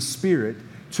 through the Spirit,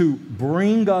 to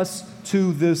bring us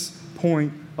to this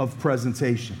point of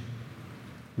presentation.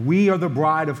 We are the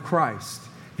bride of Christ.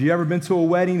 If you've ever been to a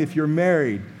wedding, if you're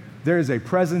married, there is a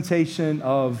presentation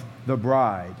of the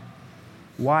bride.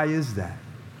 Why is that?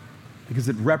 Because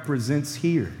it represents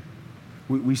here.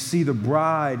 We see the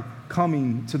bride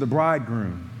coming to the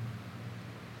bridegroom,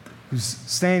 who's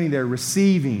standing there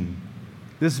receiving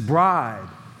this bride,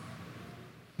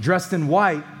 dressed in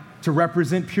white to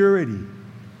represent purity.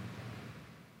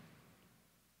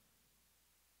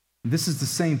 This is the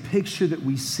same picture that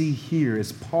we see here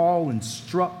as Paul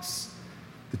instructs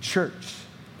the church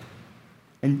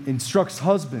and instructs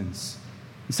husbands.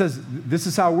 He says, this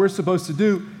is how we're supposed to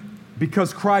do,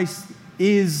 because Christ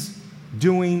is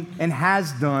doing and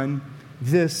has done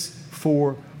this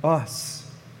for us.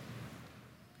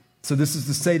 So this is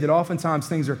to say that oftentimes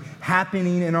things are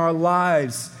happening in our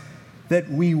lives that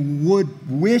we would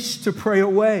wish to pray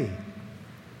away.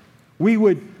 We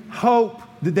would hope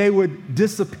that they would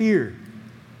disappear.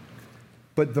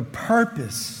 But the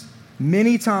purpose,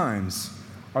 many times,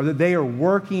 are that they are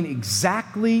working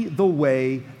exactly the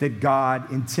way that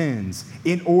God intends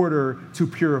in order to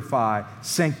purify,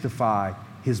 sanctify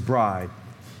his bride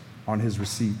on his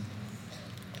receipt.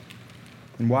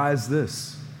 And why is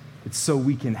this? It's so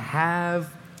we can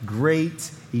have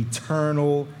great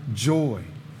eternal joy.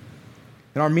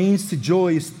 And our means to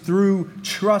joy is through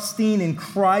trusting in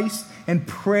Christ and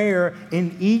prayer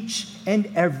in each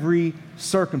and every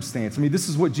circumstance. I mean, this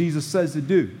is what Jesus says to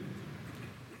do.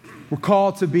 We're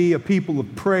called to be a people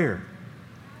of prayer.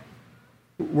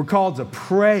 We're called to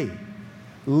pray.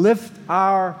 Lift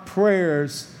our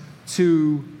prayers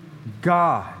to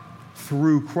God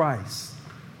through Christ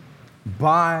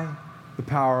by the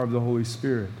power of the Holy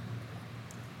Spirit.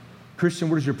 Christian,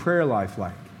 what is your prayer life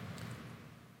like?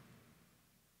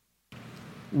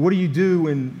 What do you do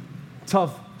in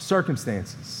tough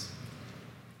circumstances?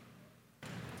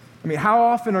 I mean, how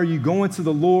often are you going to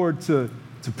the Lord to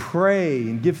pray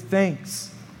and give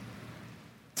thanks,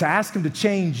 to ask him to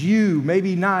change you,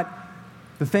 maybe not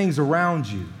the things around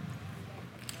you?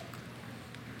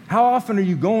 How often are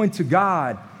you going to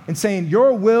God and saying,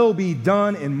 your will be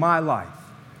done in my life?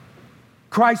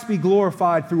 Christ be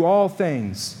glorified through all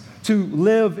things. To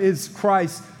live is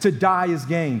Christ, to die is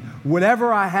gain.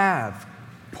 Whatever I have,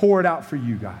 pour it out for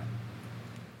you, God.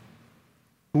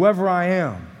 Whoever I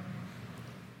am,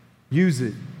 use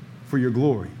it for your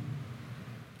glory.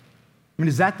 I mean,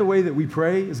 is that the way that we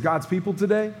pray as God's people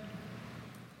today?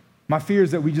 My fear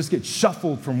is that we just get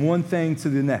shuffled from one thing to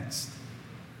the next.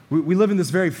 We live in this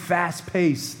very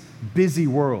fast-paced, busy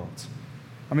world.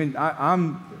 I mean,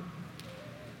 I'm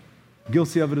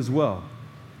guilty of it as well.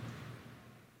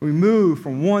 We move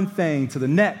from one thing to the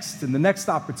next and the next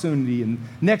opportunity and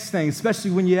next thing,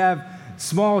 especially when you have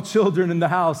small children in the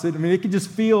house. It can just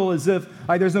feel as if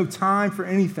like there's no time for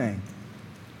anything.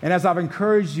 And as I've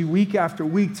encouraged you week after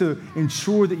week to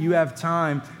ensure that you have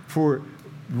time for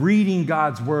reading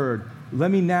God's word, let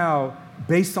me now,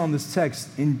 based on this text,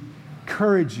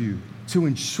 encourage you to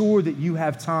ensure that you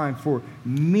have time for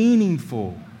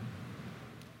meaningful,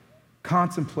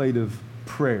 contemplative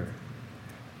prayer.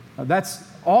 That's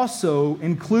also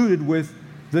included with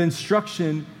the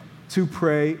instruction to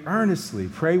pray earnestly,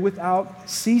 pray without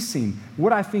ceasing.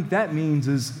 What I think that means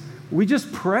is we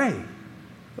just pray,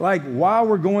 like while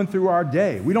we're going through our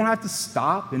day. We don't have to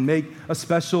stop and make a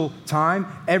special time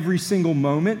every single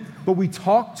moment, but we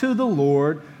talk to the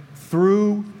Lord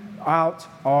throughout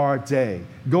our day.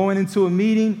 Going into a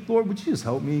meeting, Lord, would you just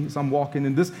help me as I'm walking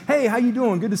in this? Hey, how you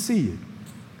doing? Good to see you.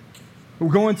 We're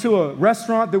going to a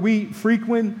restaurant that we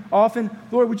frequent often.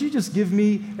 Lord, would you just give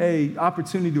me an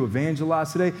opportunity to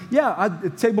evangelize today? Yeah, a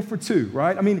table for two,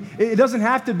 right? I mean, it doesn't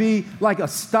have to be like a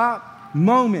stop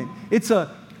moment. It's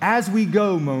a as we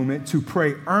go moment to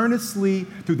pray earnestly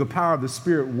through the power of the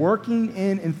Spirit working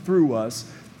in and through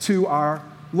us to our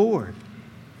Lord.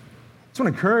 I just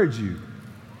want to encourage you,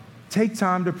 take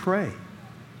time to pray.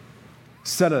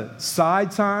 Set aside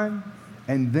time,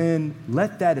 and then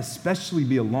let that especially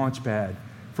be a launch pad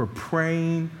for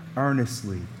praying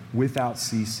earnestly without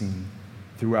ceasing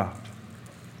throughout.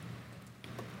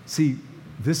 See,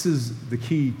 this is the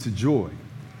key to joy.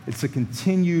 It's a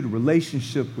continued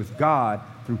relationship with God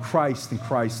through Christ and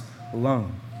Christ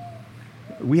alone.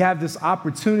 We have this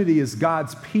opportunity as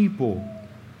God's people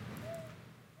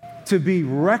to be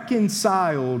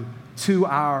reconciled to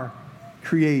our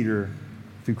Creator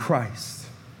through Christ.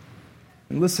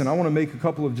 And listen, I want to make a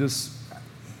couple of just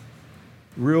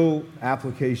real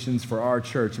applications for our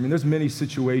church. I mean, there's many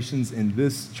situations in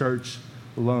this church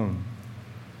alone.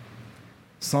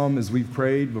 Some, as we've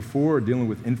prayed before, are dealing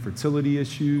with infertility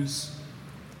issues.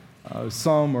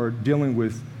 Some are dealing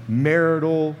with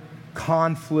marital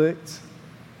conflict.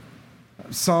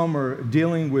 Some are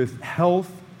dealing with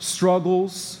health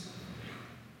struggles.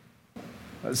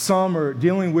 Some are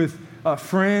dealing with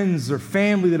friends or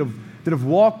family that have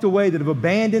walked away, that have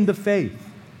abandoned the faith.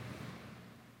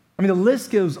 I mean, the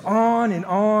list goes on and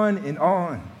on and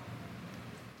on.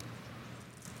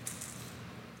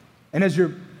 And as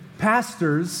your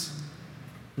pastors,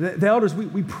 the elders,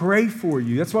 we pray for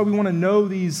you. That's why we want to know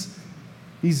these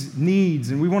needs,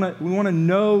 and we want to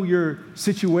know your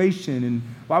situation, and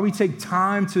why we take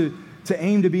time to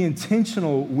aim to be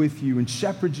intentional with you and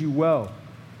shepherd you well,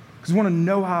 because we want to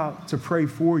know how to pray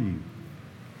for you.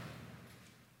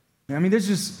 I mean,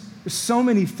 there's so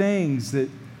many things that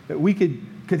we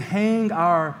could hang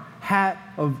our hat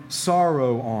of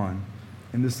sorrow on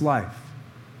in this life.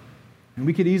 And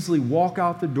we could easily walk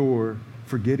out the door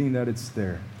forgetting that it's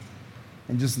there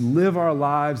and just live our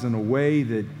lives in a way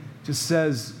that just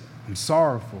says, I'm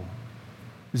sorrowful.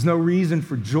 There's no reason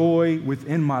for joy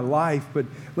within my life, but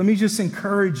let me just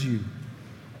encourage you.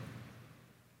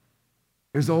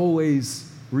 There's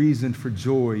always reason for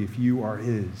joy if you are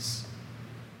His.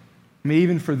 I mean,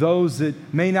 even for those that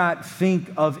may not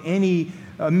think of any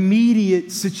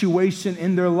immediate situation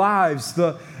in their lives,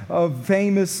 the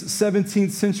famous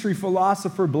 17th century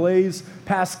philosopher Blaise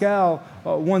Pascal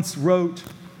once wrote,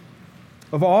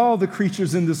 "Of all the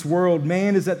creatures in this world,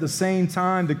 man is at the same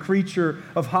time the creature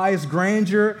of highest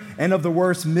grandeur and of the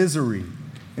worst misery."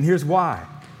 And here's why.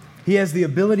 He has the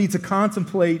ability to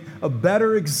contemplate a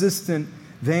better existence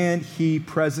than he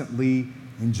presently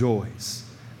enjoys.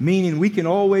 Meaning we can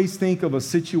always think of a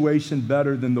situation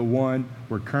better than the one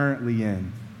we're currently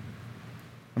in.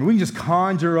 I mean, we can just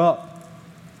conjure up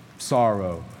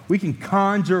sorrow. We can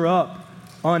conjure up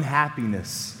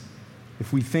unhappiness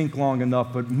if we think long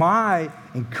enough. But my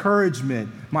encouragement,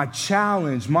 my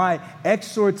challenge, my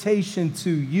exhortation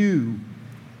to you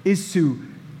is to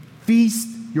feast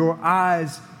your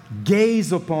eyes,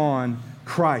 gaze upon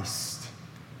Christ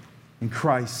and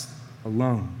Christ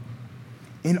alone.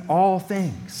 In all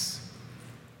things,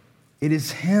 it is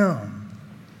Him.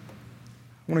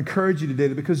 I want to encourage you today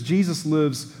that because Jesus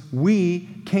lives, we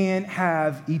can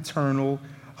have eternal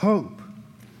hope.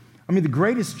 I mean, the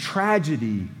greatest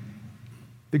tragedy,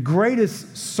 the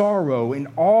greatest sorrow in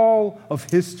all of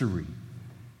history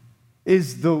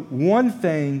is the one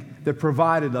thing that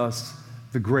provided us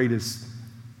the greatest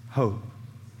hope,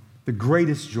 the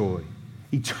greatest joy,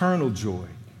 eternal joy.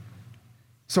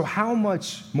 So how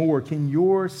much more can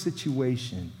your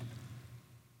situation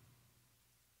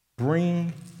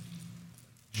bring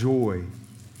joy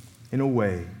in a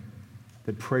way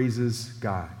that praises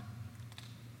God?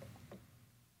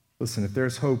 Listen, if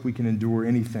there's hope, we can endure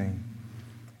anything.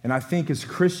 And I think as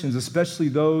Christians, especially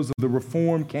those of the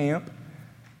Reformed camp,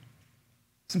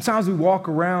 sometimes we walk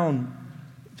around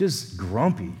just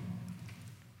grumpy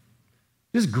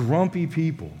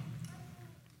people.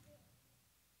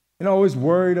 Always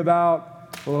worried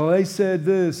about, well, they said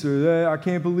this, or I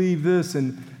can't believe this.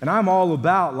 And I'm all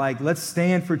about, let's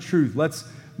stand for truth. Let's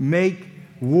make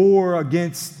war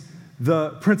against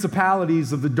the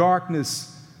principalities of the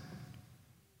darkness,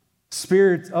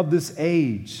 spirits of this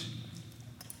age.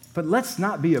 But let's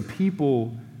not be a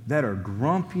people that are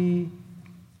grumpy,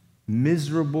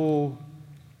 miserable,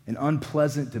 and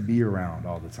unpleasant to be around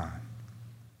all the time.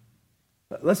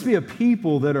 Let's be a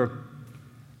people that are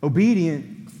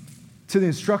obedient to the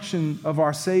instruction of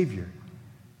our Savior.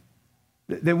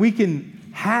 That we can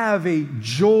have a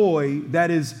joy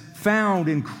that is found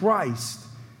in Christ.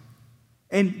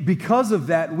 And because of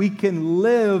that, we can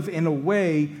live in a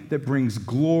way that brings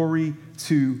glory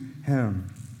to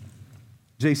Him.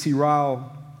 J.C.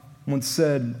 Ryle once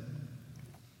said,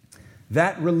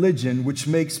 that religion which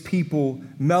makes people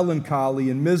melancholy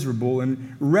and miserable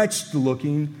and wretched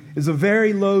looking is a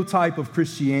very low type of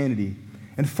Christianity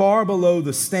and far below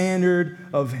the standard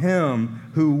of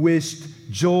him who wished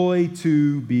joy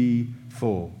to be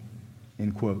full.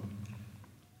 End quote.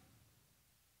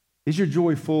 Is your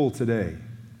joy full today?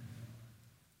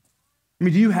 Do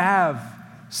you have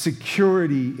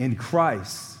security in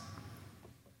Christ?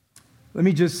 Let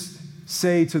me just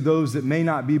say to those that may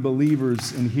not be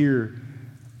believers in here,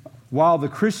 while the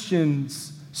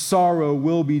Christian's sorrow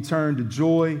will be turned to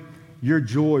joy, your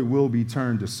joy will be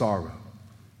turned to sorrow.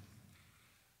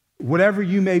 Whatever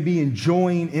you may be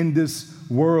enjoying in this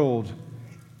world,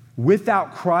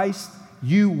 without Christ,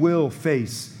 you will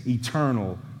face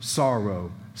eternal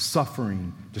sorrow,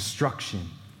 suffering, destruction,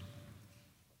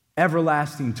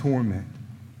 everlasting torment,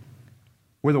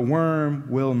 where the worm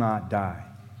will not die,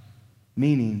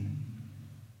 meaning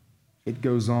it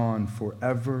goes on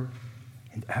forever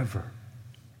and ever.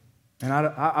 And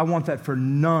I want that for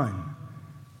none.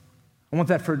 I want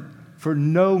that for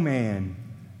no man,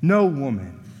 no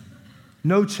woman,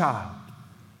 no child.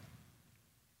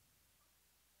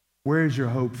 Where is your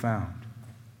hope found?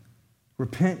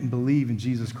 Repent and believe in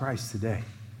Jesus Christ today.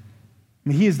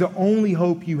 He is the only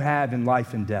hope you have in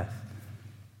life and death.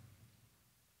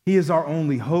 He is our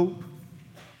only hope.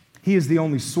 He is the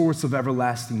only source of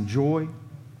everlasting joy.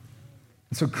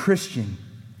 And so, Christian,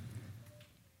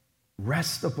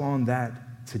 rest upon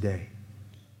that today.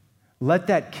 Let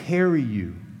that carry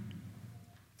you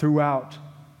throughout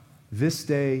this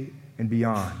day and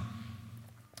beyond.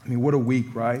 What a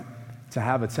week, right? To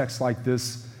have a text like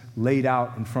this laid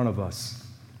out in front of us.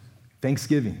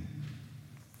 Thanksgiving.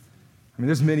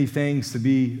 There's many things to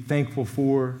be thankful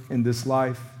for in this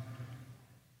life,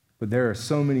 but there are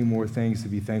so many more things to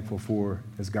be thankful for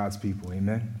as God's people.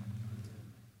 Amen?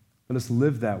 Let us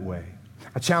live that way.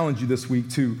 I challenge you this week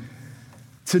to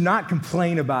not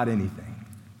complain about anything.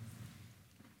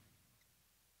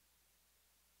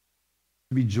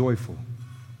 To be joyful.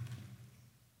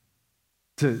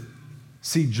 To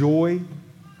see joy,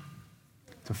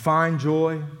 to find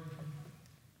joy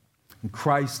in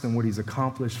Christ and what He's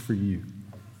accomplished for you.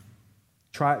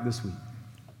 Try it this week.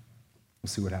 We'll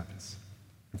see what happens.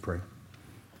 We pray.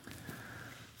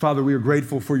 Father, we are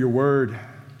grateful for your word.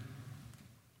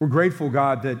 We're grateful,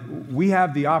 God, that we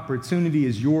have the opportunity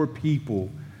as your people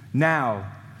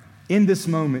now, in this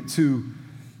moment, to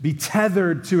be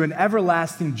tethered to an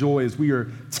everlasting joy as we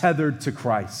are tethered to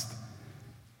Christ.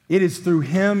 It is through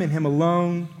Him and Him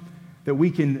alone that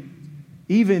we can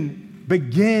even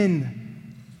begin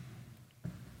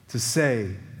to say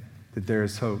that there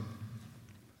is hope.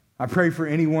 I pray for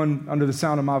anyone under the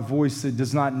sound of my voice that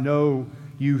does not know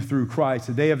you through Christ,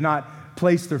 that they have not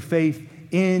placed their faith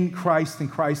in Christ and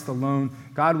Christ alone.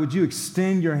 God, would you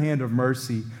extend your hand of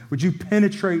mercy? Would you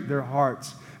penetrate their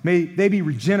hearts? May they be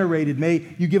regenerated. May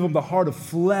you give them the heart of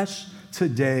flesh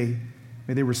today.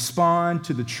 May they respond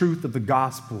to the truth of the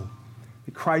gospel,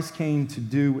 that Christ came to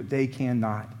do what they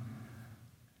cannot.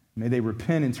 May they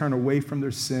repent and turn away from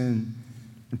their sin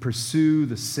and pursue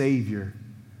the Savior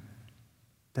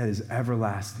that is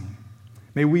everlasting.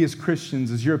 May we as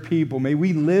Christians, as your people, may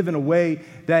we live in a way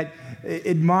that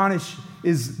admonishes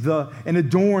and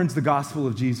adorns the gospel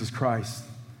of Jesus Christ.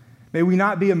 May we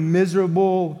not be a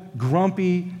miserable,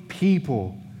 grumpy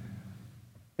people.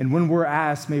 And when we're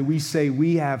asked, may we say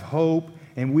we have hope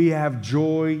and we have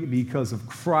joy because of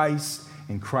Christ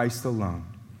and Christ alone.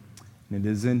 And it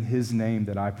is in His name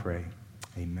that I pray.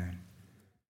 Amen.